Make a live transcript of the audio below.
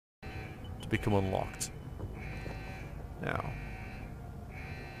become unlocked. Now,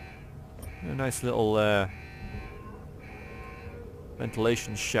 a nice little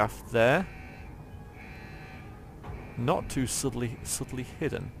ventilation shaft there. Not too subtly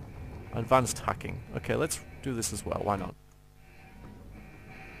hidden. Advanced hacking. Okay, let's do this as well. Why not?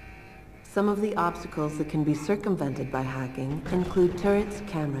 Some of the obstacles that can be circumvented by hacking include turrets,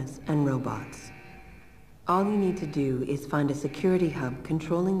 cameras, and robots. All you need to do is find a security hub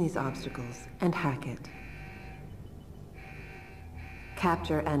controlling these obstacles and hack it.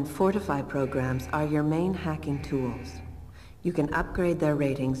 Capture and fortify programs are your main hacking tools. You can upgrade their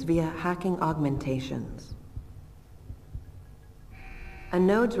ratings via hacking augmentations. A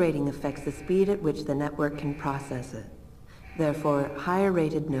node's rating affects the speed at which the network can process it. Therefore, higher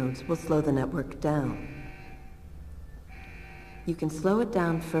rated nodes will slow the network down. You can slow it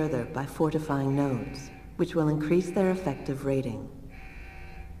down further by fortifying nodes, which will increase their effective rating.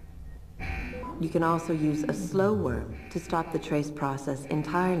 You can also use a slow worm to stop the trace process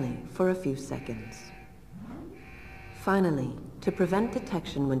entirely for a few seconds. Finally, to prevent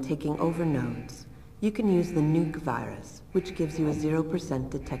detection when taking over nodes, you can use the nuke virus, which gives you a 0%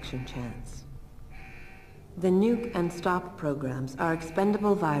 detection chance. The nuke and stop programs are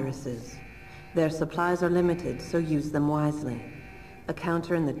expendable viruses. Their supplies are limited, so use them wisely. A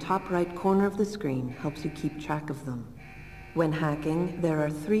counter in the top right corner of the screen helps you keep track of them. When hacking, there are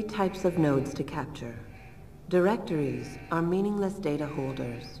 3 types of nodes to capture. Directories are meaningless data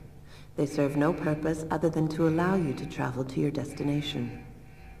holders. They serve no purpose other than to allow you to travel to your destination.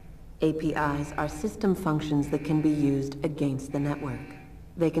 APIs are system functions that can be used against the network.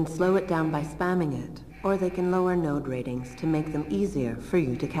 They can slow it down by spamming it, or they can lower node ratings to make them easier for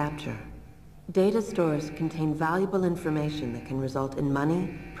you to capture. Data stores contain valuable information that can result in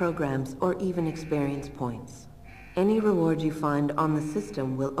money, programs, or even experience points. Any reward you find on the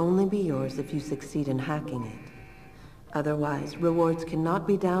system will only be yours if you succeed in hacking it. Otherwise, rewards cannot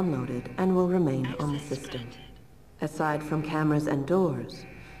be downloaded and will remain on the system. Aside from cameras and doors,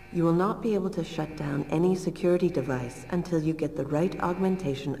 you will not be able to shut down any security device until you get the right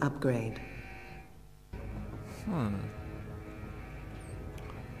augmentation upgrade.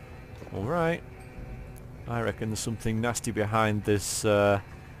 Alright. I reckon there's something nasty behind this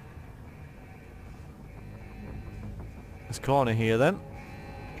this corner here then.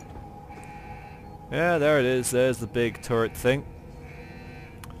 Yeah, there it is. There's the big turret thing.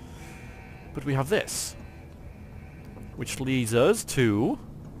 But we have this, which leads us to...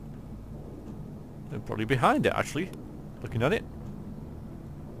 probably behind it, actually. Looking at it.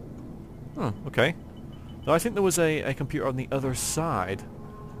 Oh, okay. Though I think there was a computer on the other side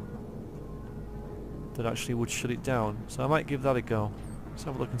that actually would shut it down. So I might give that a go. Let's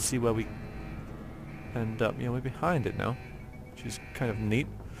have a look and see where we end up. Yeah, we're behind it now, which is kind of neat.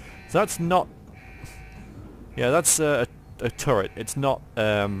 So that's not... yeah, that's a turret. It's not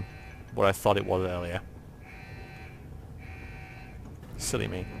what I thought it was earlier. Silly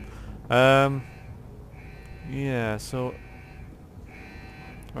me. Yeah, so...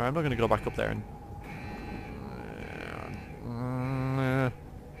 alright, I'm not going to go back up there and...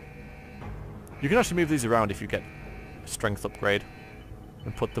 you can actually move these around if you get a strength upgrade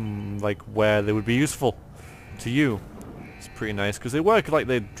and put them like where they would be useful to you. It's pretty nice because they work like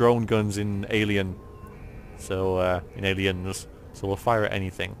the drone guns in Alien. So in Aliens, so we'll fire at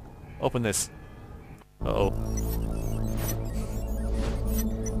anything. Open this. Uh-oh.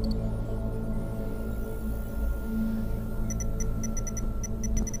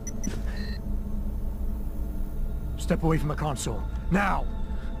 Step away from the console. Now!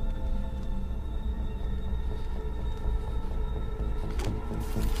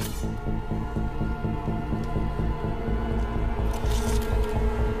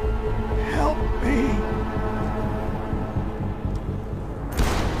 Help me!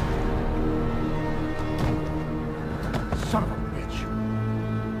 Son of a bitch!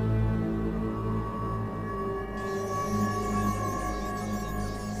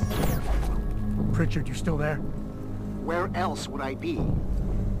 Pritchard, you still there? Where else would I be?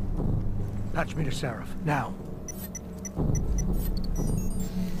 Patch me to Seraph, now.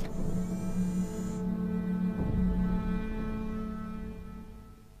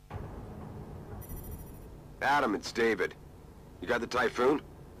 Adam, it's David. You got the Typhoon?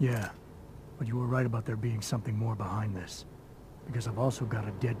 Yeah, but you were right about there being something more behind this. Because I've also got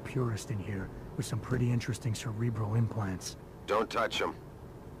a dead purist in here with some pretty interesting cerebral implants. Don't touch him.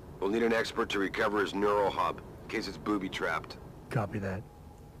 We'll need an expert to recover his neural hub, in case it's booby-trapped. Copy that.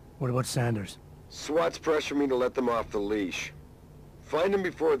 What about Sanders? SWAT's pressure me to let them off the leash. Find them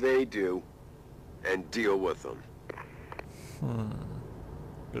before they do, and deal with them.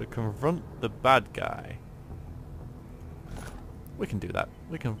 Gotta confront the bad guy. We can do that.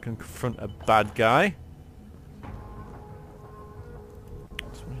 We can confront a bad guy.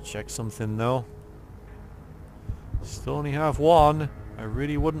 Just want to check something though. Still only have one. I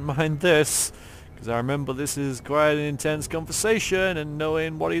really wouldn't mind this, because I remember this is quite an intense conversation, and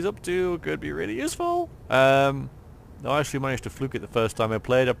knowing what he's up to could be really useful. I actually managed to fluke it the first time I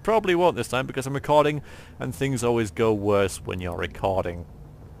played. I probably won't this time because I'm recording, and things always go worse when you're recording.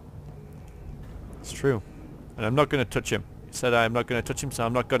 It's true. And I'm not going to touch him. He said I'm not going to touch him, so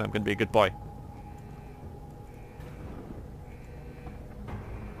I'm not going to. I'm going to be a good boy.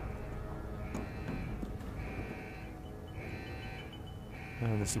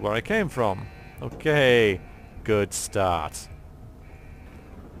 And this is where I came from. Okay. Good start.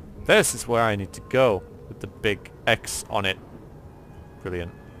 This is where I need to go, with the big X on it.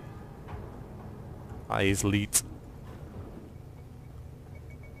 Brilliant. Eyes leet.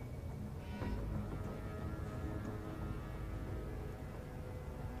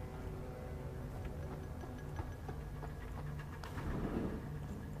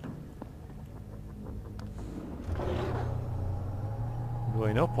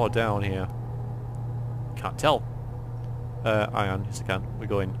 Going up or down here? Can't tell. Ion, yes I can. We're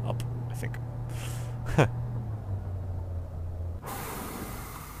going up, I think.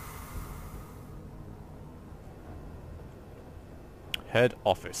 Head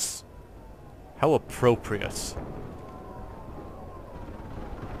office. How appropriate.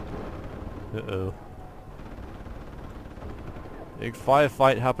 Uh-oh. Big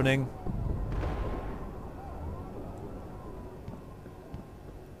firefight happening.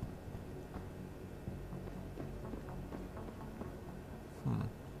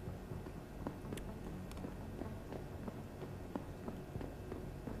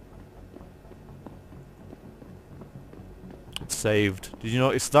 It's saved. Did you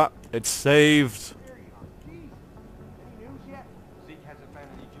notice that? It's saved. Any news yet? Zeke hasn't found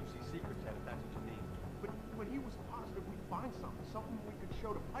any juicy secrets yet, if that's what you mean. But he was positive we'd find something we could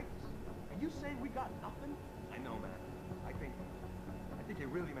show to Pipes. Are you saying we got nothing? I know, man. I think he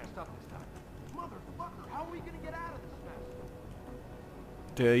really messed up this time. Motherfucker, how are we gonna get out of this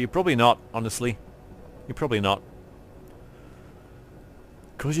mess? You're probably not, honestly. You're probably not.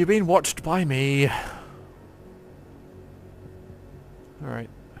 'Cause you're being watched by me.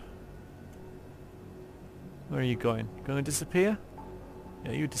 Alright. Where are you going? You going to disappear?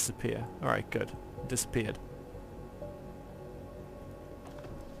 Yeah, you disappear. Alright, good. Disappeared.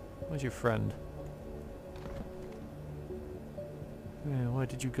 Where's your friend? Yeah, where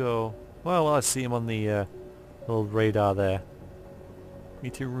did you go? Well, I see him on the little radar there.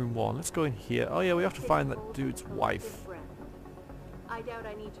 Meeting room 1. Let's go in here. Oh yeah, we have to find that dude's wife. I doubt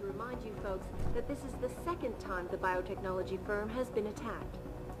I need to remind you folks that this is the second time the biotechnology firm has been attacked.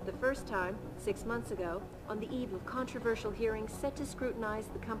 The first time, 6 months ago, on the eve of controversial hearings set to scrutinize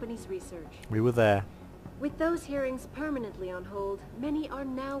the company's research. We were there. With those hearings permanently on hold, many are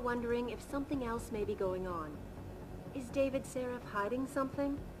now wondering if something else may be going on. Is David Seraph hiding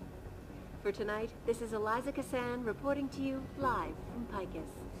something? For tonight, this is Eliza Kassan reporting to you live from Picus.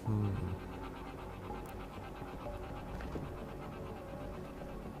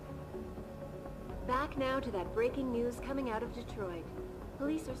 Back now to that breaking news coming out of Detroit.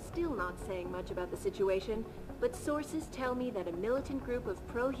 Police are still not saying much about the situation, but sources tell me that a militant group of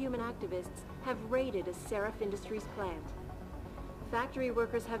pro-human activists have raided a Seraph Industries plant. Factory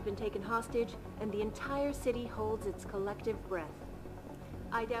workers have been taken hostage, and the entire city holds its collective breath.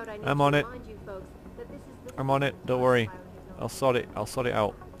 I doubt I need to remind you folks that this is the I'm on it, don't worry. I'll sort it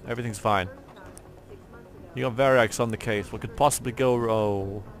out. Everything's fine. You got Variax on the case. What could possibly go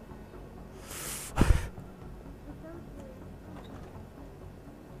wrong?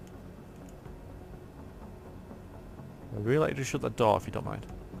 I'd really like you to shut that door if you don't mind.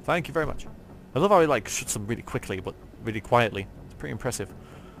 Thank you very much. I love how he like shuts them really quickly but really quietly. It's pretty impressive.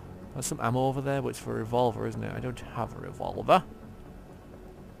 There's some ammo over there, but it's for a revolver, isn't it? I don't have a revolver.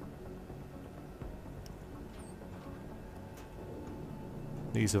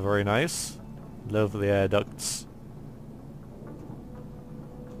 These are very nice. Love the air ducts.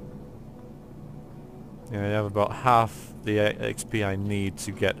 Yeah, I have about half the XP I need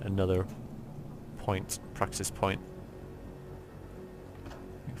to get another point, praxis point.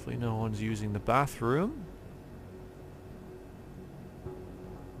 Hopefully no one's using the bathroom.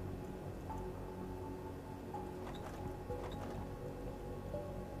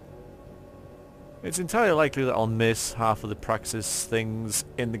 It's entirely likely that I'll miss half of the praxis things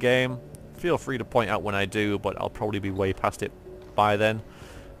in the game. Feel free to point out when I do, but I'll probably be way past it by then.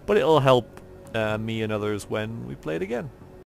 But it'll help me and others when we play it again.